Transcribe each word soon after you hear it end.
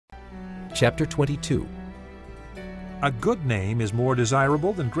Chapter 22. A good name is more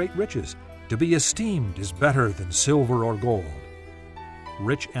desirable than great riches. To be esteemed is better than silver or gold.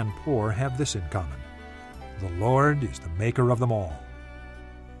 Rich and poor have this in common: the Lord is the maker of them all.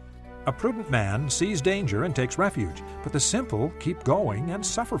 A prudent man sees danger and takes refuge, but the simple keep going and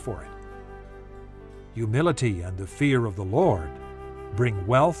suffer for it. Humility and the fear of the Lord bring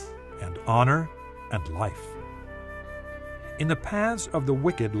wealth and honor and life. In the paths of the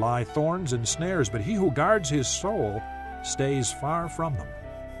wicked lie thorns and snares, but he who guards his soul stays far from them.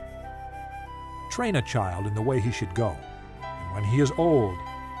 Train a child in the way he should go, and when he is old,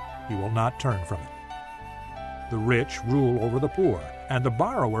 he will not turn from it. The rich rule over the poor, and the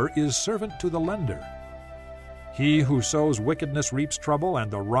borrower is servant to the lender. He who sows wickedness reaps trouble,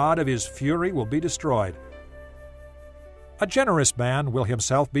 and the rod of his fury will be destroyed. A generous man will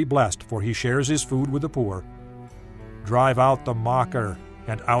himself be blessed, for he shares his food with the poor. Drive out the mocker,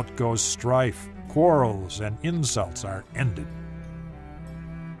 and out goes strife. Quarrels and insults are ended.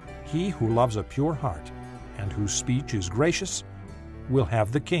 He who loves a pure heart, and whose speech is gracious, will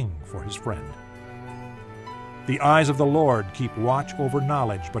have the king for his friend. The eyes of the Lord keep watch over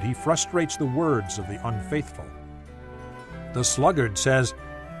knowledge, but he frustrates the words of the unfaithful. The sluggard says,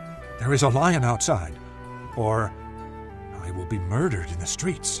 "There is a lion outside," or "I will be murdered in the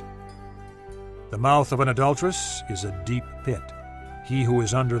streets." The mouth of an adulteress is a deep pit. He who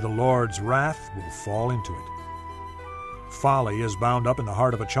is under the Lord's wrath will fall into it. Folly is bound up in the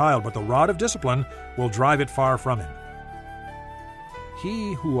heart of a child, but the rod of discipline will drive it far from him.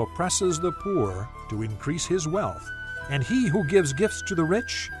 He who oppresses the poor to increase his wealth, and he who gives gifts to the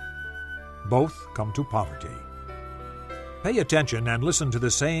rich, both come to poverty. Pay attention and listen to the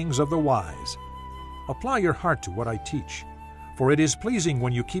sayings of the wise. Apply your heart to what I teach, for it is pleasing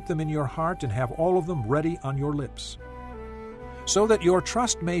when you keep them in your heart and have all of them ready on your lips. So that your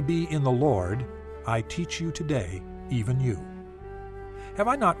trust may be in the Lord, I teach you today, even you. Have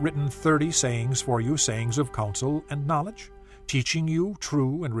I not written 30 sayings for you, sayings of counsel and knowledge, teaching you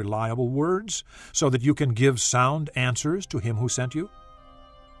true and reliable words, so that you can give sound answers to him who sent you?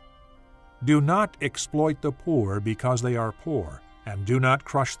 Do not exploit the poor because they are poor, and do not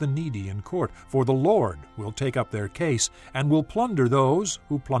crush the needy in court, for the Lord will take up their case and will plunder those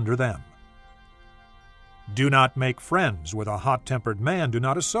who plunder them. Do not make friends with a hot-tempered man. Do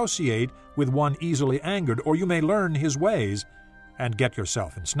not associate with one easily angered, or you may learn his ways and get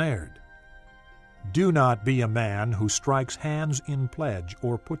yourself ensnared. Do not be a man who strikes hands in pledge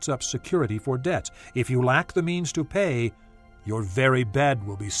or puts up security for debts. If you lack the means to pay, your very bed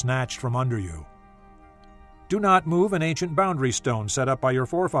will be snatched from under you. Do not move an ancient boundary stone set up by your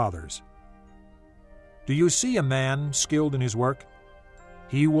forefathers. Do you see a man skilled in his work?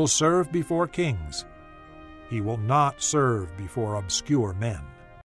 He will serve before kings. He will not serve before obscure men.